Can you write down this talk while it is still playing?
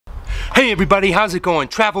Hey everybody, how's it going?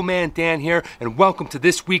 Travel Man Dan here, and welcome to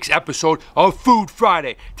this week's episode of Food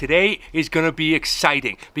Friday. Today is gonna be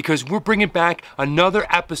exciting because we're bringing back another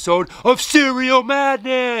episode of Cereal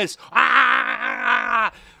Madness.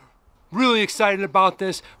 Really excited about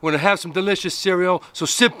this. We're gonna have some delicious cereal, so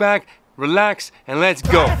sit back, relax, and let's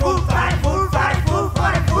go. Food fight, food fight, food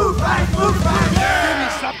fight, food fight, food fight. Give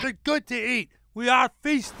me something good to eat. We are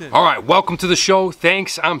feasting. All right, welcome to the show.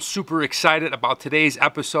 Thanks. I'm super excited about today's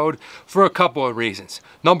episode for a couple of reasons.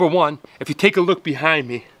 Number one, if you take a look behind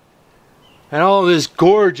me at all this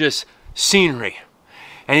gorgeous scenery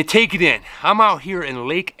and you take it in, I'm out here in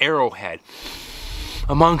Lake Arrowhead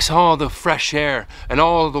amongst all the fresh air and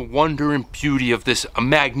all the wonder and beauty of this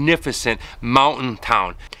magnificent mountain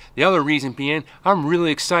town. The other reason being, I'm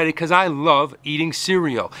really excited because I love eating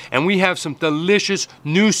cereal. And we have some delicious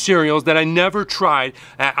new cereals that I never tried.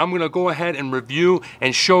 I'm gonna go ahead and review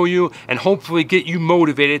and show you and hopefully get you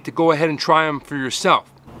motivated to go ahead and try them for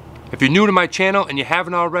yourself. If you're new to my channel and you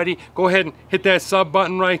haven't already, go ahead and hit that sub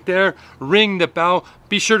button right there, ring the bell,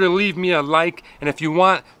 be sure to leave me a like, and if you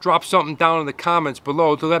want, drop something down in the comments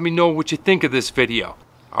below to let me know what you think of this video.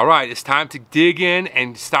 All right, it's time to dig in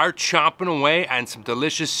and start chomping away on some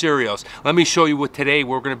delicious cereals. Let me show you what today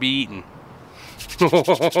we're gonna be eating.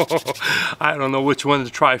 I don't know which one to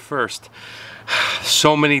try first.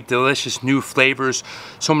 So many delicious new flavors,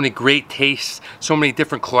 so many great tastes, so many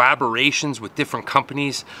different collaborations with different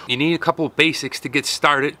companies. You need a couple of basics to get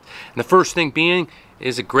started. And the first thing being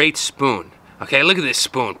is a great spoon. Okay, look at this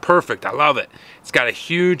spoon, perfect, I love it. It's got a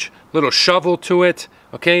huge little shovel to it,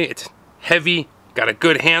 okay? It's heavy, got a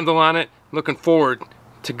good handle on it. Looking forward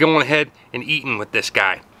to going ahead and eating with this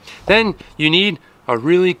guy. Then you need a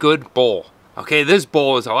really good bowl. Okay, this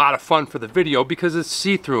bowl is a lot of fun for the video because it's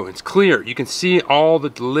see-through, it's clear. You can see all the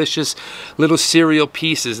delicious little cereal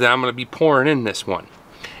pieces that I'm gonna be pouring in this one.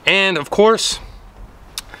 And of course,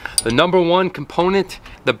 the number one component,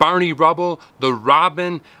 the Barney Rubble, the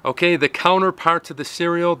Robin, okay, the counterpart to the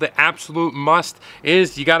cereal, the absolute must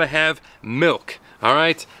is you gotta have milk. All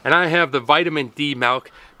right, and I have the vitamin D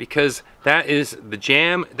milk because that is the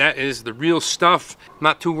jam, that is the real stuff. I'm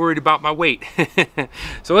not too worried about my weight.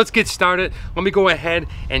 So let's get started. Let me go ahead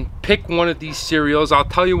and pick one of these cereals. I'll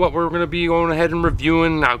tell you what we're gonna be going ahead and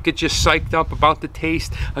reviewing. I'll get you psyched up about the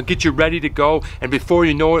taste. I'll get you ready to go. And before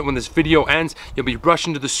you know it, when this video ends, you'll be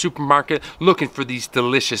rushing to the supermarket looking for these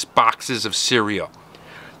delicious boxes of cereal.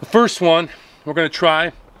 The first one we're gonna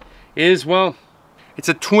try is, well, it's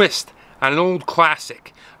a twist on an old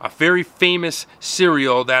classic, a very famous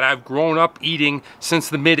cereal that I've grown up eating since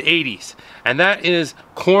the mid-80s, and that is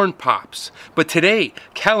Corn Pops. But today,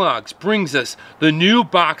 Kellogg's brings us the new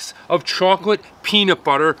box of chocolate peanut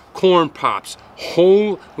butter Corn Pops.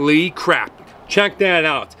 Holy crap, check that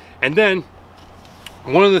out. And then,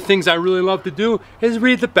 one of the things I really love to do is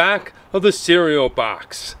read the back of the cereal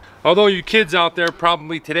box. Although you kids out there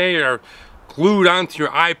probably today are glued onto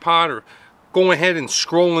your iPod or going ahead and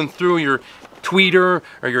scrolling through your Twitter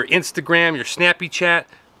or your Instagram, your Snappy Chat.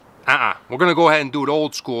 We're gonna go ahead and do it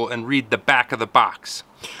old school and read the back of the box.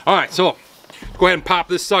 All right, so go ahead and pop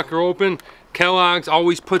this sucker open. Kellogg's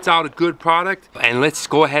always puts out a good product. And let's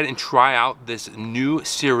go ahead and try out this new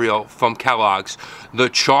cereal from Kellogg's, the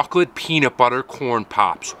chocolate peanut butter Corn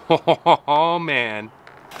Pops. Oh man.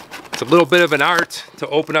 It's a little bit of an art to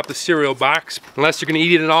open up the cereal box, unless you're gonna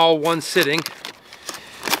eat it in all one sitting.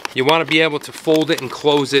 You want to be able to fold it and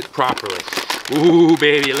close it properly. Ooh,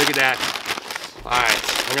 baby, look at that. All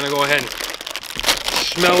right, we're gonna go ahead and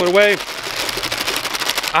smell it away. It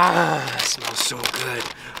smells so good.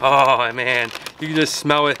 Oh man, you can just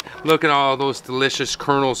smell it. Look at all those delicious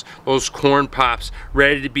kernels, those Corn Pops,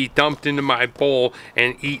 ready to be dumped into my bowl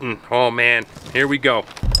and eaten. Oh man, here we go.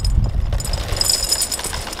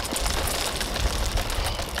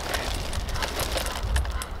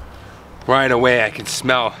 Right away I can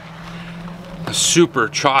smell a super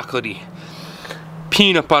chocolatey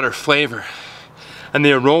peanut butter flavor, and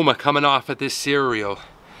the aroma coming off of this cereal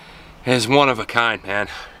is one of a kind, man.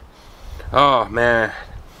 Oh man,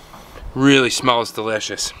 really smells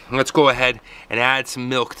delicious. Let's go ahead and add some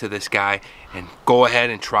milk to this guy and go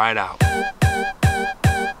ahead and try it out.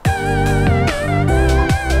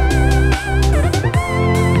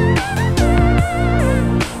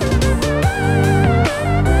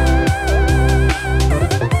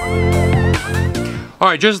 All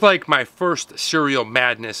right, just like my first cereal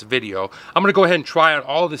madness video, I'm gonna go ahead and try out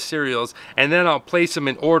all the cereals and then I'll place them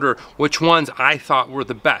in order which ones I thought were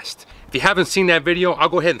the best. If you haven't seen that video, I'll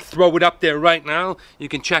go ahead and throw it up there right now. You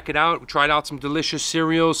can check it out. We tried out some delicious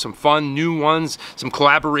cereals, some fun new ones, some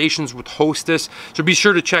collaborations with Hostess. So be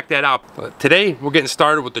sure to check that out. Today, we're getting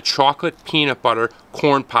started with the chocolate peanut butter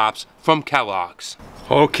corn pops from Kellogg's.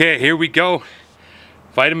 Okay, here we go.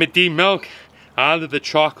 Vitamin D milk onto the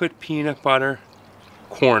chocolate peanut butter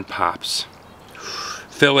corn pops.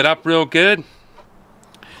 Fill it up real good.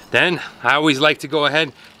 Then, I always like to go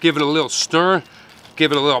ahead, give it a little stir.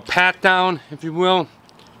 Give it a little pat down, if you will.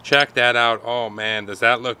 Check that out. Oh man, does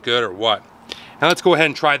that look good or what? Now let's go ahead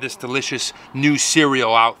and try this delicious new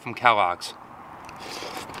cereal out from Kellogg's.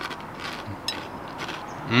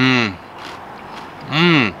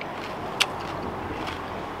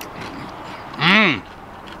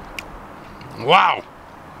 Wow.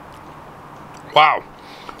 Wow.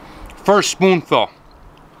 First spoonful.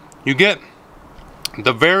 You get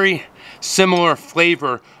the very similar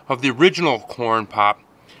flavor of the original corn pop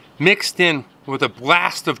mixed in with a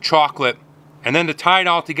blast of chocolate, and then to tie it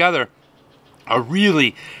all together, a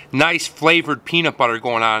really nice flavored peanut butter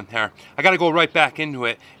going on there. I gotta go right back into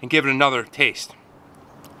it and give it another taste.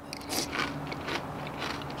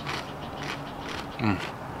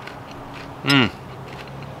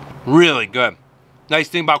 Really good. Nice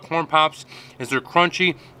thing about corn pops is they're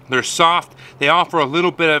crunchy, they're soft, they offer a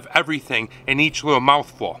little bit of everything in each little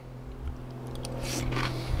mouthful.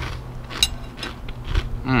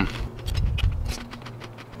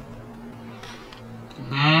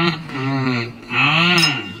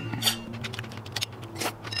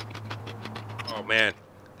 Oh man,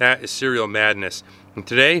 that is cereal madness. And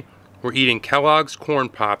today, we're eating Kellogg's Corn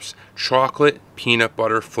Pops chocolate peanut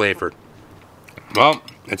butter flavored. Well,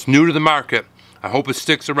 it's new to the market. I hope it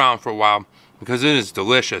sticks around for a while because it is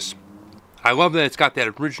delicious. I love that it's got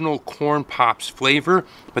that original Corn Pops flavor,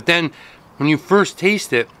 but then when you first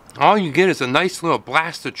taste it, all you get is a nice little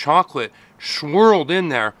blast of chocolate swirled in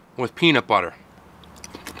there with peanut butter.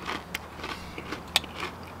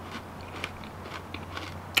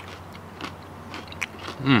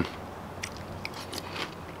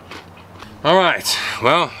 All right,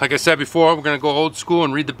 well, like I said before, we're gonna go old school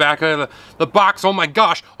and read the back of the box. Oh my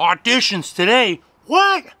gosh, auditions today?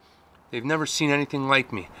 What? They've never seen anything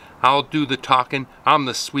like me. I'll do the talking, I'm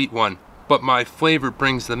the sweet one, but my flavor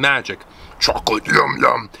brings the magic. Chocolate, yum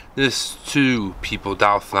yum. This too, people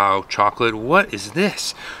doth thou chocolate. What is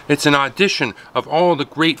this? It's an audition of all the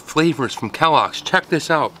great flavors from Kellogg's. Check this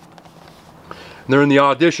out. They're in the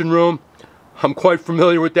audition room. I'm quite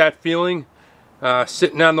familiar with that feeling.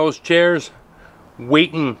 Sitting on those chairs,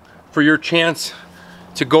 waiting for your chance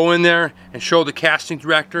to go in there and show the casting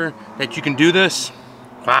director that you can do this.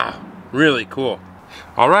 Wow, really cool.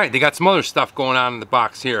 All right, they got some other stuff going on in the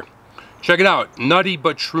box here. Check it out, nutty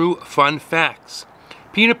but true fun facts.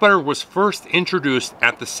 Peanut butter was first introduced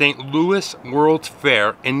at the St. Louis World's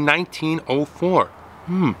Fair in 1904.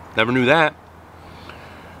 Never knew that.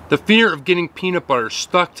 The fear of getting peanut butter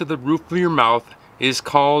stuck to the roof of your mouth is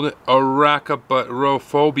called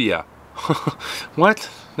arachibutyrophobia. What?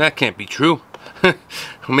 That can't be true.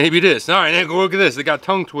 Maybe it is. All right, look at this. They got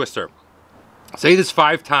tongue twister. Say this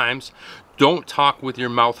 5 times. Don't talk with your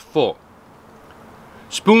mouth full.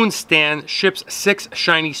 Spoon Stan ships 6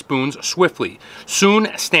 shiny spoons swiftly. Soon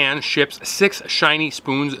Stan ships 6 shiny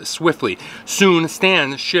spoons swiftly. Soon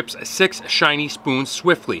Stan ships 6 shiny spoons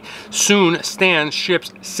swiftly. Soon Stan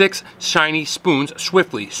ships 6 shiny spoons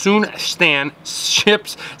swiftly. Soon Stan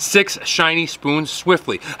ships 6 shiny spoons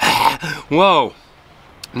swiftly. Whoa,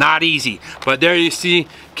 not easy. But there you see,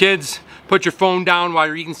 kids, put your phone down while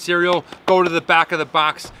you're eating cereal. Go to the back of the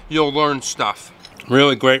box. You'll learn stuff.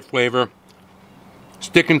 Really great flavor.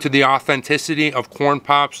 Sticking to the authenticity of corn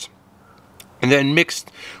pops, and then mixed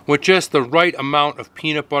with just the right amount of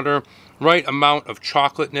peanut butter, right amount of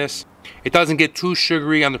chocolateness. It doesn't get too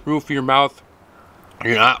sugary on the roof of your mouth.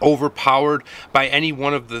 You're not overpowered by any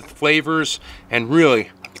one of the flavors, and really,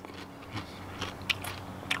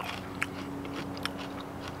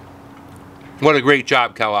 what a great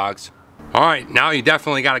job, Kellogg's. All right, now you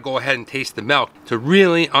definitely got to go ahead and taste the milk. To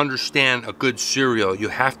really understand a good cereal, you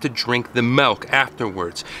have to drink the milk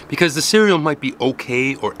afterwards, because the cereal might be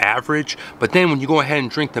okay or average, but then when you go ahead and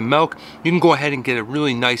drink the milk, you can go ahead and get a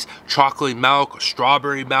really nice chocolate milk, a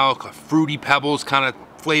strawberry milk, a Fruity Pebbles kind of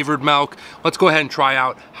flavored milk. Let's go ahead and try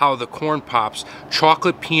out how the Corn Pops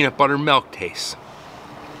chocolate peanut butter milk tastes.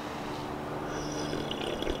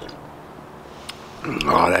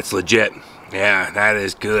 Oh, that's legit. Yeah, that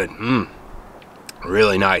is good.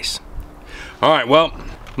 Really nice. All right, well,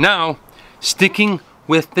 now sticking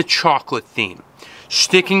with the chocolate theme,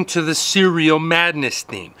 sticking to the cereal madness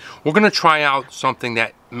theme. We're gonna try out something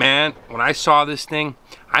that, man, when I saw this thing,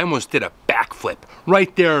 I almost did a backflip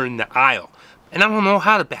right there in the aisle. And I don't know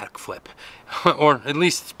how to backflip, or at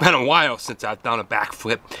least it's been a while since I've done a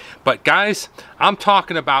backflip. But guys, I'm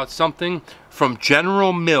talking about something from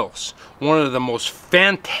General Mills, one of the most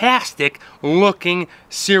fantastic looking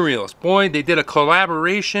cereals. Boy, they did a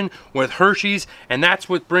collaboration with Hershey's, and that's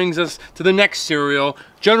what brings us to the next cereal.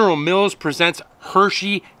 General Mills presents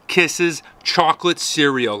Hershey Kisses chocolate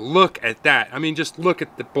cereal. Look at that. I mean, just look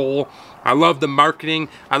at the bowl. I love the marketing.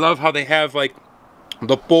 I love how they have like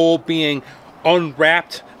the bowl being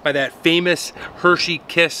unwrapped by that famous Hershey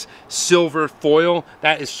Kiss silver foil.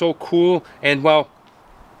 That is so cool. And well,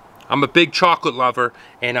 I'm a big chocolate lover,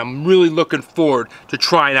 and I'm really looking forward to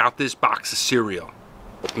trying out this box of cereal.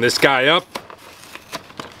 And this guy up,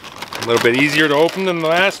 a little bit easier to open than the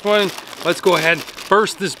last one. Let's go ahead and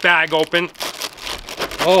burst this bag open.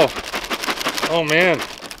 Oh man,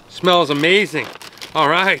 smells amazing. All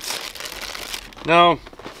right, now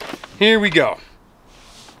here we go.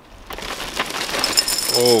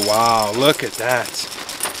 Oh wow, look at that.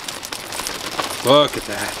 Look at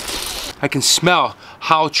that. I can smell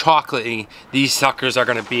how chocolatey these suckers are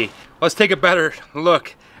gonna be. Let's take a better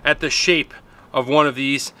look at the shape of one of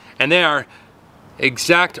these, and they are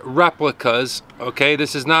exact replicas. Okay,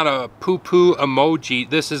 this is not a poo-poo emoji.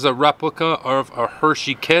 This is a replica of a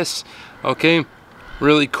Hershey Kiss. Okay,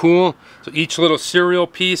 really cool. So each little cereal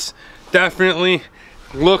piece definitely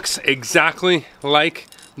looks exactly like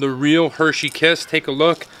the real Hershey Kiss. Take a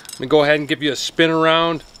look. Let me go ahead and give you a spin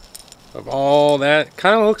around of all that.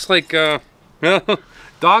 Kind of looks like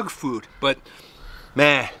dog food, but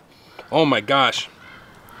man, oh my gosh,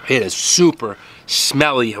 it is super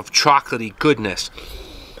smelly of chocolatey goodness.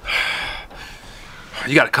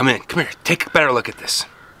 You gotta come in. Come here, take a better look at this.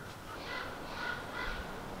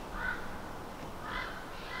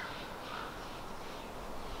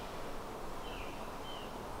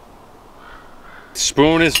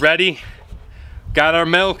 Spoon is ready. Got our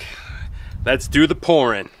milk. Let's do the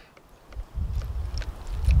pouring.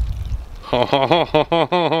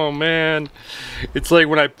 Oh man, it's like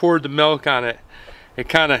when I poured the milk on it, it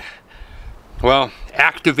kind of, well,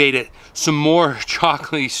 activated some more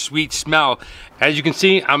chocolatey sweet smell. As you can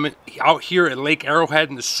see, I'm out here at Lake Arrowhead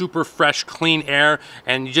in the super fresh, clean air,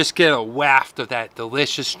 and you just get a waft of that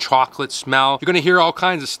delicious chocolate smell. You're gonna hear all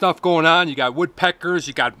kinds of stuff going on. You got woodpeckers,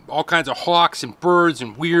 you got all kinds of hawks and birds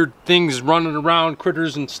and weird things running around,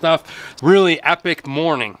 critters and stuff. Really epic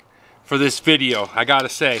morning for this video, I gotta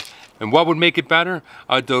say. And what would make it better?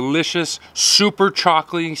 A delicious, super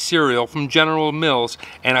chocolatey cereal from General Mills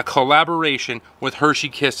and a collaboration with Hershey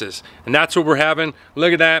Kisses. And that's what we're having.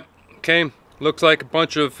 Look at that, okay? Looks like a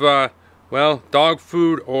bunch of, well, dog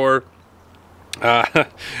food or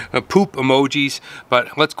poop emojis.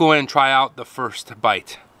 But let's go ahead and try out the first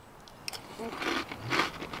bite.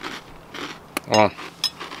 Oh.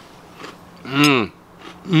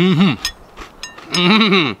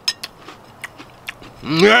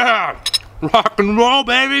 Yeah, rock and roll,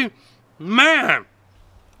 baby, man.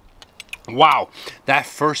 Wow, that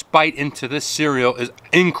first bite into this cereal is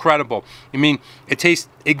incredible. I mean, it tastes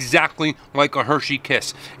exactly like a Hershey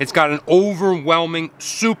Kiss. It's got an overwhelming,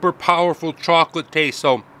 super powerful chocolate taste.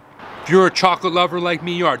 So if you're a chocolate lover like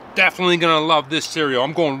me, you are definitely gonna love this cereal.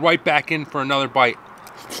 I'm going right back in for another bite.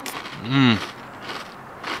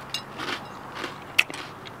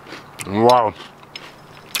 Wow.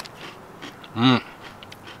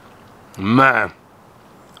 Man.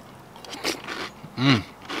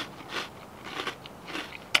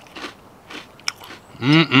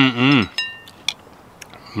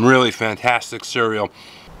 Really fantastic cereal.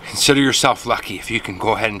 Consider yourself lucky if you can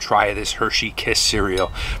go ahead and try this Hershey Kiss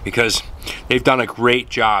cereal, because they've done a great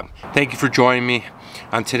job. Thank you for joining me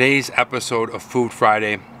on today's episode of Food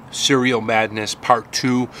Friday, Cereal Madness Part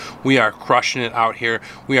 2. We are crushing it out here.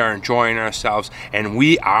 We are enjoying ourselves, and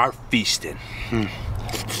we are feasting.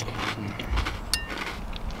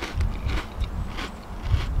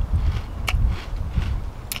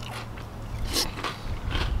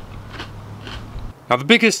 Now the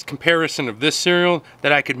biggest comparison of this cereal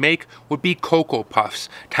that I could make would be Cocoa Puffs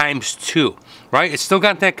times 2, right? It's still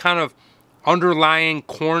got that kind of underlying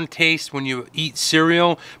corn taste when you eat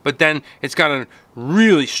cereal, but then it's got a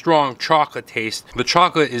really strong chocolate taste. The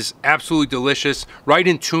chocolate is absolutely delicious, right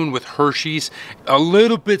in tune with Hershey's, a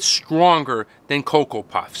little bit stronger than Cocoa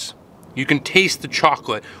Puffs. You can taste the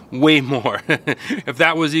chocolate way more. If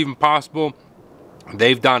that was even possible,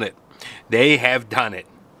 they've done it. They have done it.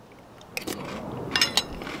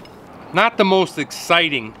 not the most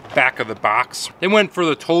exciting back of the box. They went for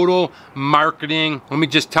the total marketing. Let me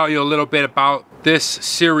just tell you a little bit about this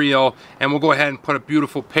cereal, and we'll go ahead and put a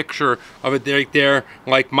beautiful picture of it right there,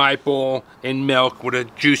 like my bowl in milk with a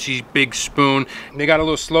juicy big spoon. And they got a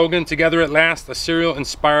little slogan, "Together at last, a cereal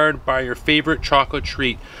inspired by your favorite chocolate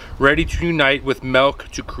treat, ready to unite with milk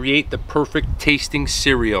to create the perfect tasting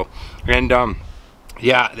cereal." And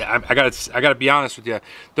yeah, I gotta be honest with you,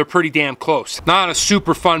 they're pretty damn close. Not a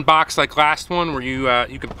super fun box like last one where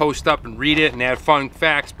you can post up and read it and add fun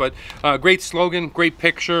facts, but great slogan, great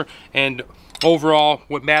picture, and overall,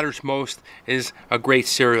 what matters most is a great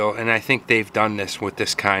cereal, and I think they've done this with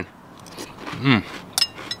this kind.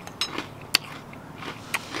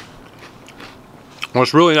 Well,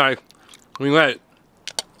 it's really nice when you let it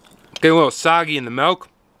get a little soggy in the milk.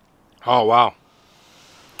 Oh, wow.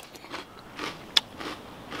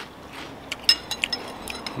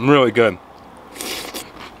 Really good.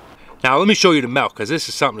 Now, let me show you the milk, because this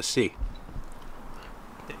is something to see.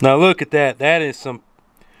 Now, look at that. That is some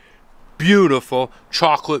beautiful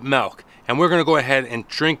chocolate milk, and we're gonna go ahead and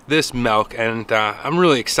drink this milk, and I'm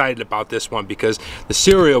really excited about this one because the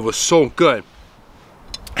cereal was so good.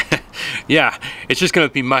 Yeah, it's just gonna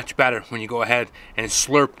be much better when you go ahead and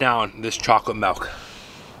slurp down this chocolate milk.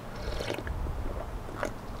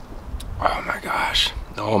 Oh my gosh,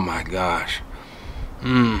 oh my gosh.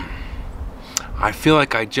 I feel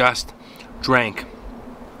like I just drank,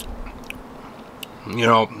 you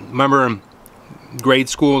know, remember in grade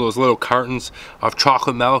school, those little cartons of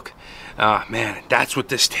chocolate milk? Man, that's what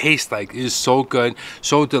this tastes like. It is so good,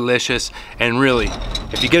 so delicious, and really,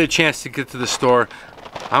 if you get a chance to get to the store,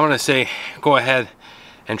 I want to say go ahead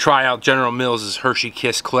and try out General Mills' Hershey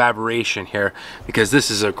Kiss collaboration here, because this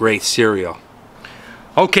is a great cereal.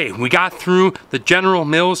 Okay, we got through the General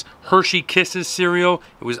Mills Hershey Kisses cereal.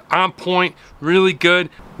 It was on point, really good.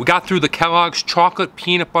 We got through the Kellogg's Chocolate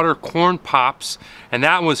Peanut Butter Corn Pops, and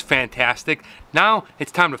that was fantastic. Now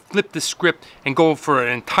it's time to flip the script and go for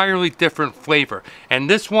an entirely different flavor. And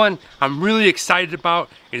this one I'm really excited about.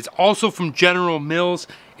 It's also from General Mills.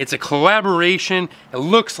 It's a collaboration. It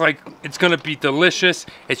looks like it's gonna be delicious.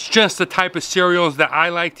 It's just the type of cereals that I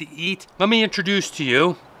like to eat. Let me introduce to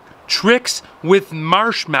you Trix with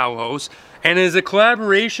Marshmallows, and is a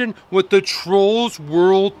collaboration with the Trolls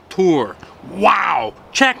World Tour. Wow,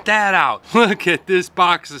 check that out. Look at this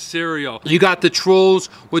box of cereal. You got the trolls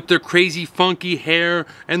with their crazy funky hair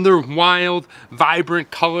and their wild, vibrant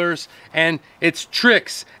colors, and it's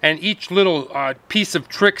Trix, and each little piece of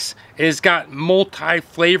Trix has got multi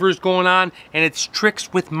flavors going on, and it's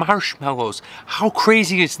Trix with marshmallows. How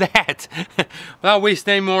crazy is that? Without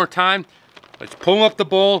wasting any more time, let's pull up the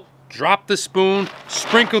bowl, drop the spoon,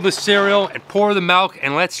 sprinkle the cereal, and pour the milk,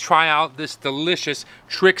 and let's try out this delicious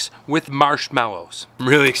Trix with marshmallows. I'm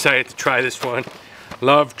really excited to try this one.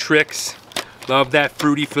 Love Trix, love that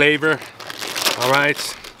fruity flavor. All right,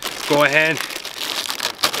 go ahead,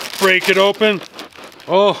 break it open.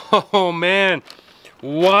 Oh man,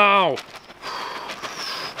 wow.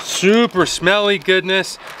 Super smelly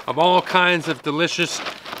goodness of all kinds of delicious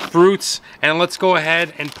fruits. And let's go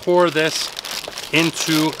ahead and pour this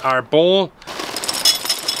into our bowl.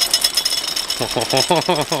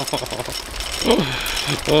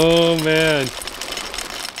 Oh man.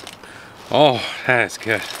 Oh, that's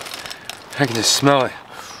good. I can just smell it.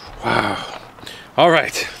 Wow. All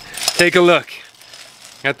right, take a look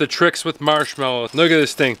at the Trix with marshmallows. Look at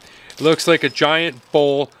this thing. It looks like a giant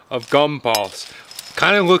bowl of gumballs.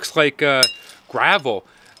 Kind of looks like gravel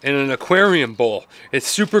in an aquarium bowl. It's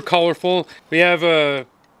super colorful. We have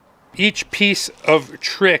each piece of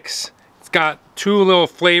Trix, it's got two little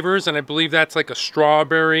flavors, and I believe that's like a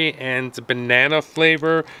strawberry and a banana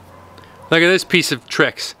flavor. Look at this piece of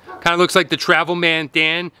Trix. Kind of looks like the Travel Man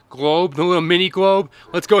Dan globe, the little mini globe.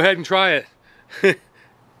 Let's go ahead and try it.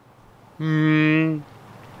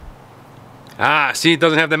 Ah, see, it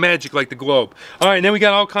doesn't have the magic like the globe. All right, and then we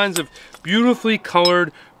got all kinds of beautifully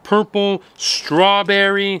colored purple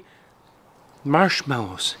strawberry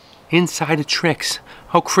marshmallows inside of Trix.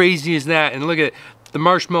 How crazy is that? And look at it, the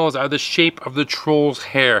marshmallows are the shape of the troll's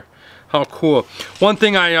hair. How cool. One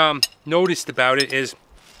thing I noticed about it is,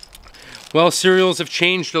 well, cereals have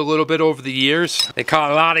changed a little bit over the years. They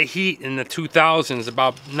caught a lot of heat in the 2000s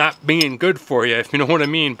about not being good for you, if you know what I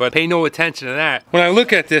mean, but pay no attention to that. When I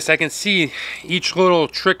look at this, I can see each little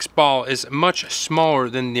Trix ball is much smaller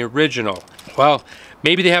than the original. Well,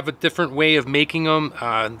 maybe they have a different way of making them.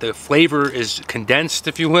 The flavor is condensed,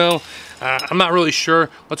 if you will. I'm not really sure.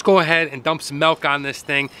 Let's go ahead and dump some milk on this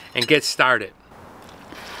thing and get started.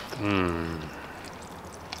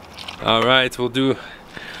 All right, we'll do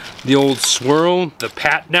the old swirl, the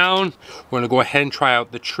pat down. We're gonna go ahead and try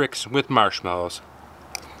out the Trix with marshmallows.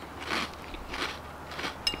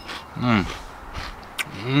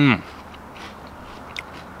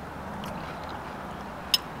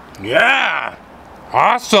 Yeah,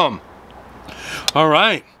 awesome. All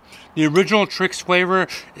right, the original Trix flavor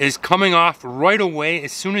is coming off right away.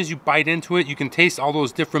 As soon as you bite into it, you can taste all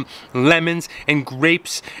those different lemons and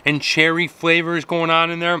grapes and cherry flavors going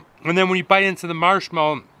on in there. And then when you bite into the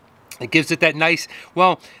marshmallow, it gives it that nice,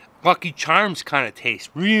 well, Lucky Charms kind of taste.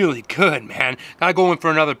 Really good, man. Gotta go in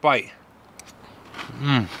for another bite.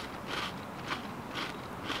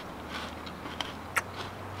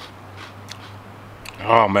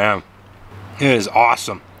 Oh man, it is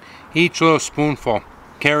awesome. Each little spoonful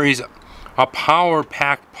carries a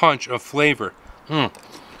power-packed punch of flavor.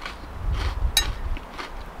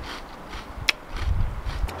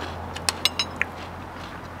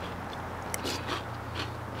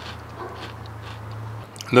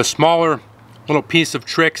 The smaller little piece of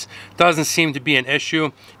Trix doesn't seem to be an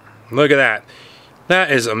issue. Look at that. That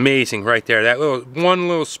is amazing right there. That one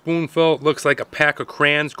little spoonful looks like a pack of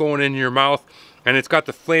crayons going in your mouth, and it's got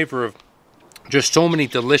the flavor of just so many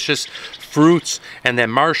delicious fruits and that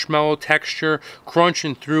marshmallow texture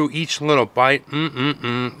crunching through each little bite.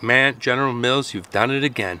 Man, General Mills, you've done it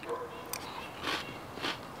again.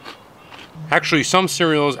 Actually, some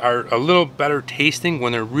cereals are a little better tasting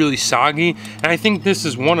when they're really soggy, and I think this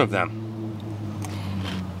is one of them.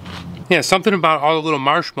 Yeah, something about all the little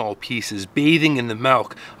marshmallow pieces bathing in the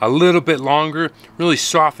milk a little bit longer really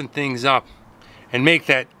soften things up and make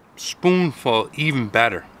that spoonful even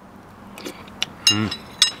better.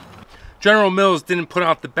 General Mills didn't put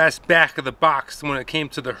out the best back of the box when it came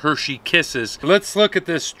to the Hershey Kisses. Let's look at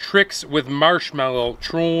this Trix with Marshmallow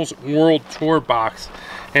Trolls World Tour box.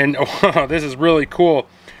 And wow, this is really cool.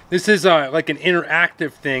 This is like an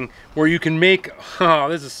interactive thing where you can make, oh,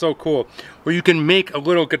 this is so cool, where you can make a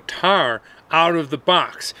little guitar out of the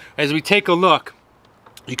box. As we take a look,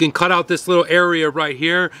 you can cut out this little area right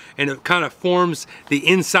here and it kind of forms the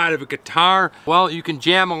inside of a guitar. Well, you can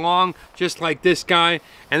jam along just like this guy,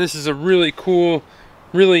 and this is a really cool,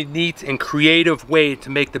 really neat and creative way to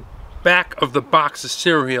make the back of the box of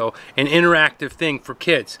cereal an interactive thing for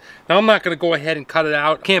kids. Now I'm not going to go ahead and cut it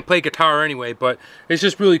out. Can't play guitar anyway, but it's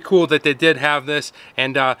just really cool that they did have this,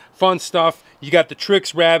 and fun stuff. You got the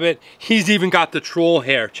Trix rabbit. He's even got the troll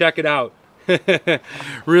hair. Check it out.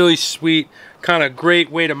 Really sweet, kind of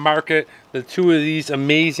great way to market the two of these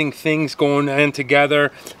amazing things going in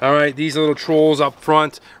together. All right, these little trolls up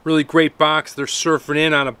front, really great box. They're surfing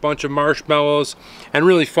in on a bunch of marshmallows and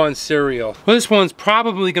really fun cereal. Well, this one's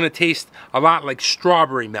probably going to taste a lot like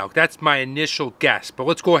strawberry milk. That's my initial guess, but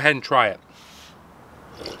let's go ahead and try it.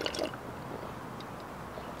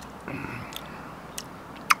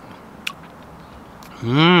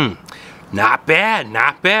 Not bad,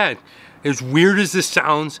 not bad. As weird as this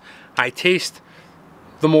sounds, I taste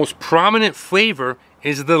the most prominent flavor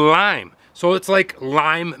is the lime. So it's like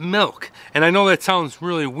lime milk. And I know that sounds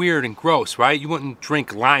really weird and gross, right? You wouldn't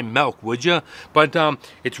drink lime milk, would you? But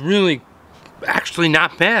it's really actually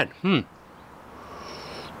not bad.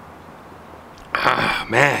 Ah,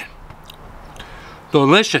 man.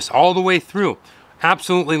 Delicious all the way through.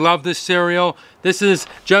 Absolutely love this cereal. This is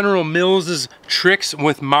General Mills' Trix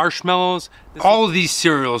with Marshmallows. All of these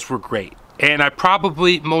cereals were great, and I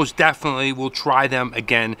probably most definitely will try them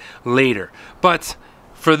again later. But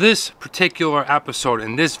for this particular episode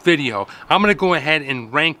in this video, I'm gonna go ahead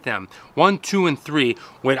and rank them 1, 2, and 3,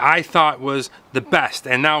 what I thought was the best.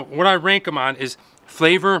 And now what I rank them on is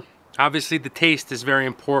flavor. Obviously the taste is very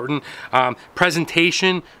important.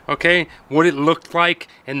 Presentation, okay, what it looked like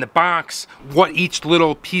in the box, what each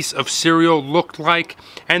little piece of cereal looked like,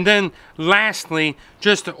 and then lastly,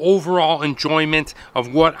 just the overall enjoyment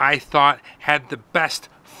of what I thought had the best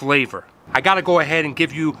flavor. I gotta go ahead and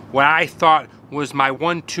give you what I thought was my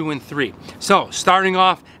 1, 2, and 3. So starting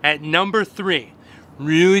off at number 3.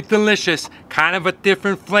 Really delicious, kind of a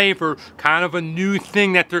different flavor, kind of a new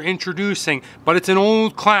thing that they're introducing, but it's an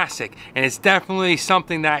old classic, and it's definitely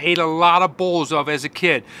something that I ate a lot of bowls of as a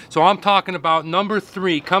kid. So I'm talking about number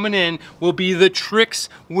 3 coming in will be the Trix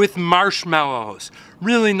with Marshmallows.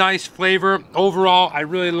 Really nice flavor. Overall, I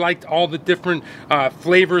really liked all the different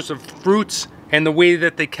flavors of fruits and the way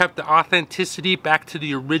that they kept the authenticity back to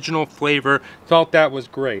the original flavor. Thought that was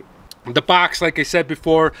great. The box, like I said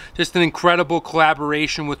before, just an incredible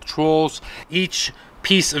collaboration with Trolls. Each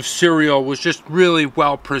piece of cereal was just really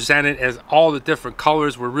well presented, as all the different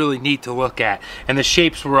colors were really neat to look at, and the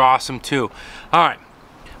shapes were awesome too. All right,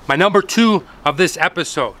 my number 2 of this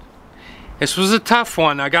episode, This was a tough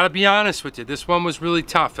one. I gotta be honest with you. This one was really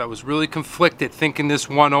tough. I was really conflicted thinking this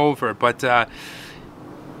one over, but I'm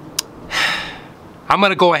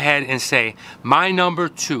gonna go ahead and say my number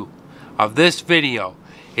 2 of this video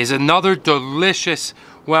is another delicious,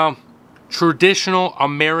 well, traditional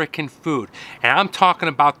American food. And I'm talking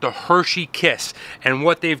about the Hershey Kiss and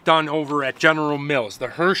what they've done over at General Mills. The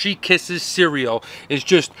Hershey Kisses cereal is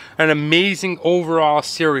just an amazing overall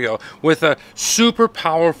cereal with a super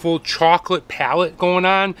powerful chocolate palette going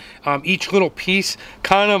on. Each little piece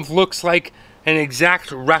kind of looks like an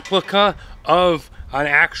exact replica of an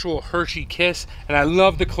actual Hershey Kiss, and I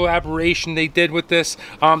love the collaboration they did with this.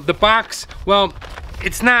 The box, well,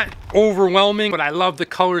 it's not overwhelming, but I love the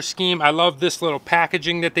color scheme. I love this little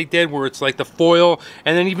packaging that they did where it's like the foil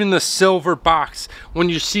and then even the silver box. When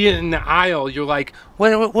you see it in the aisle, you're like, what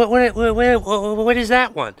is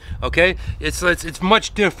that one? Okay, it's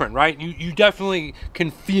much different, right? You definitely can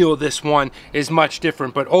feel this one is much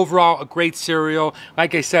different, but overall a great cereal.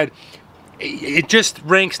 Like I said, it just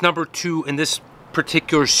ranks number 2 in this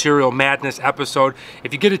particular Cereal Madness episode.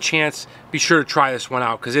 If you get a chance, be sure to try this one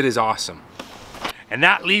out because it is awesome. And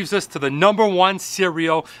that leaves us to the number 1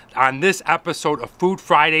 cereal on this episode of Food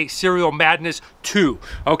Friday Cereal Madness 2,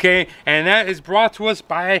 okay? And that is brought to us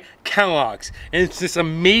by Kellogg's. And it's this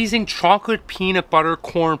amazing chocolate peanut butter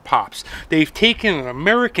corn pops. They've taken an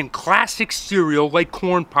American classic cereal like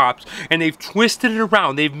corn pops and they've twisted it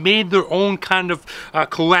around. They've made their own kind of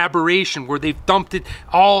collaboration where they've dumped it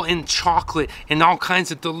all in chocolate and all kinds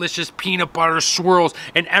of delicious peanut butter swirls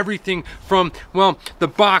and everything from, well, the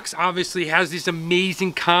box obviously has these amazing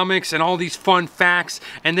comics and all these fun facts,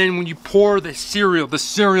 and then when you pour the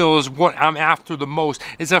cereal is what I'm after the most.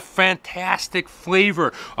 It's a fantastic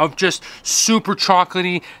flavor of just super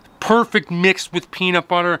chocolatey, perfect mix with peanut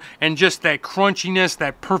butter, and just that crunchiness,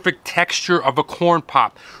 that perfect texture of a corn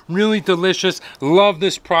pop. Really delicious. Love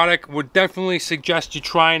this product. Would definitely suggest you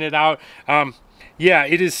trying it out. Yeah,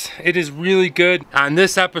 it is really good. On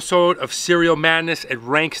this episode of Cereal Madness, it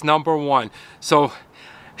ranks number 1. So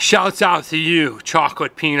shouts out to you,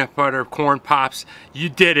 chocolate peanut butter corn pops. You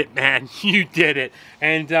did it, man. You did it.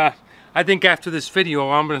 And I think after this video,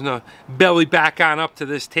 I'm gonna belly back on up to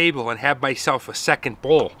this table and have myself a second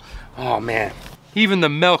bowl. Oh man. Even the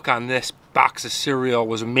milk on this box of cereal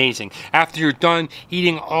was amazing. After you're done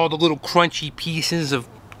eating all the little crunchy pieces of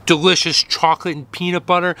delicious chocolate and peanut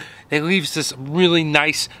butter, it leaves this really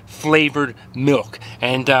nice flavored milk.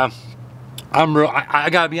 And I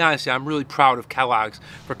gotta be honest, I'm really proud of Kellogg's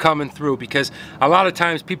for coming through, because a lot of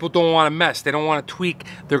times people don't want to mess. They don't want to tweak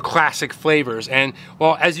their classic flavors. And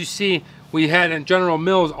well, as you see, we had in General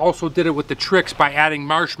Mills also did it with the Trix by adding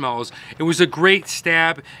marshmallows. It was a great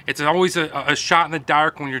stab. It's always a shot in the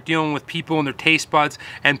dark when you're dealing with people and their taste buds,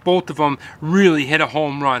 and both of them really hit a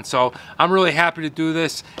home run. So I'm really happy to do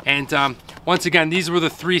this. And once again, these were the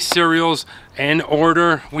 3 cereals in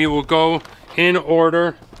order. We will go in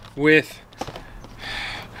order with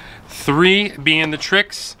 3 being the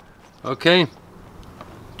Trix, okay,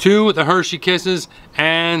 2 the Hershey Kisses,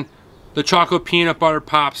 and the chocolate peanut butter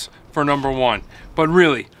pops for number 1. But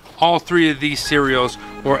really, all 3 of these cereals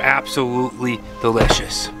were absolutely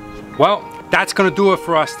delicious. Well, that's gonna do it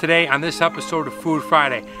for us today on this episode of Food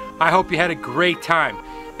Friday. I hope you had a great time.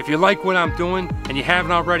 If you like what I'm doing and you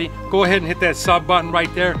haven't already, go ahead and hit that sub button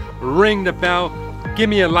right there, ring the bell, give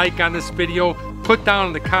me a like on this video, put down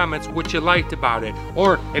in the comments what you liked about it,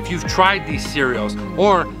 or if you've tried these cereals,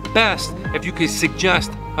 or best, if you could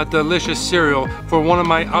suggest a delicious cereal for one of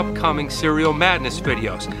my upcoming Cereal Madness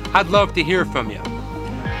videos. I'd love to hear from you.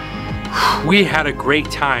 We had a great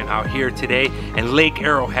time out here today in Lake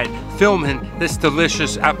Arrowhead filming this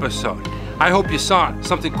delicious episode. I hope you saw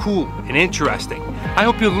something cool and interesting. I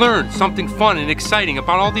hope you learned something fun and exciting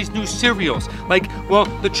about all these new cereals, like, well,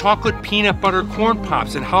 the chocolate peanut butter corn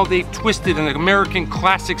pops and how they've twisted an American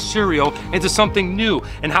classic cereal into something new,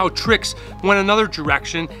 and how Trix went another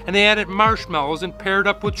direction and they added marshmallows and paired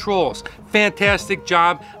up with trolls. Fantastic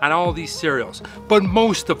job on all these cereals. But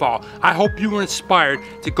most of all, I hope you were inspired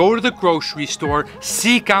to go to the grocery store,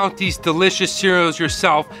 seek out these delicious cereals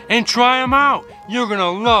yourself, and try them out. You're gonna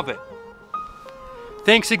love it.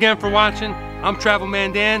 Thanks again for watching. I'm Travel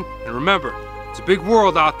Man Dan, and remember, it's a big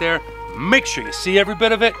world out there. Make sure you see every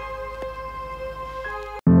bit of it.